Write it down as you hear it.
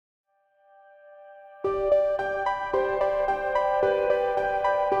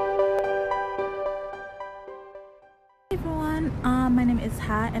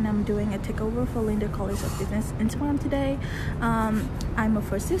Ha and I'm doing a takeover for Lindner College of Business in Toronto today. I'm a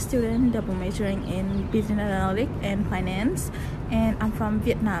first year student, double majoring in business analytics and finance, and I'm from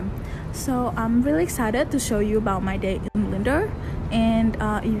Vietnam. So I'm really excited to show you about my day in Lindner. And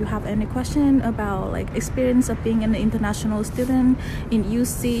if you have any question about like experience of being an international student in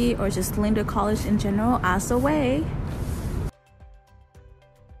UC or just Lindner College in general, ask away.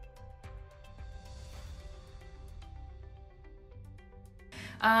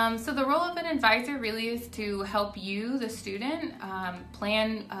 So the role of an advisor really is to help you, the student,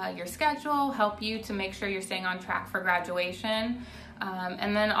 plan your schedule, help you to make sure you're staying on track for graduation,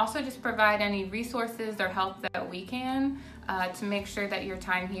 and then also just provide any resources or help that we can to make sure that your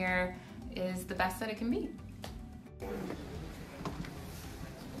time here is the best that it can be.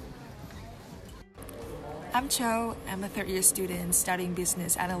 I'm Cho. I'm a third-year student studying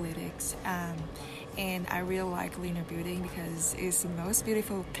business analytics, and I really like Lindner building because it's the most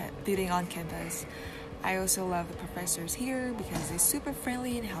beautiful building on campus. I also love the professors here because they're super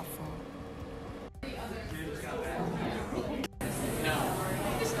friendly and helpful.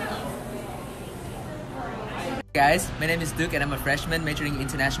 Guys, my name is Duke and I'm a freshman majoring in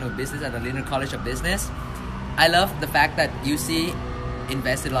international business at the Lindner College of Business. I love the fact that UC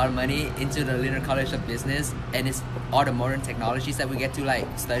invested a lot of money into the Lindner College of Business, and it's all the modern technologies that we get to like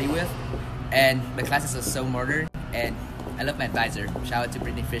study with, and the classes are so modern, and I love my advisor. Shout out to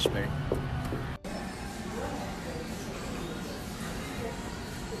Brittany Fishburne.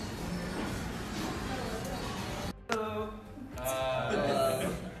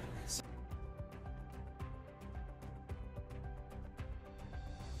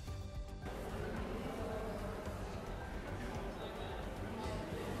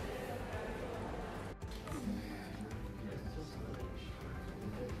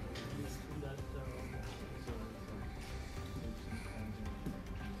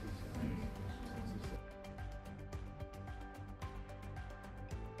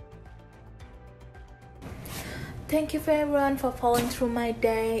 Thank you for everyone for following through my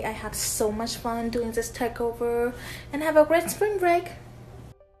day. I had so much fun doing this takeover, and have a great spring break.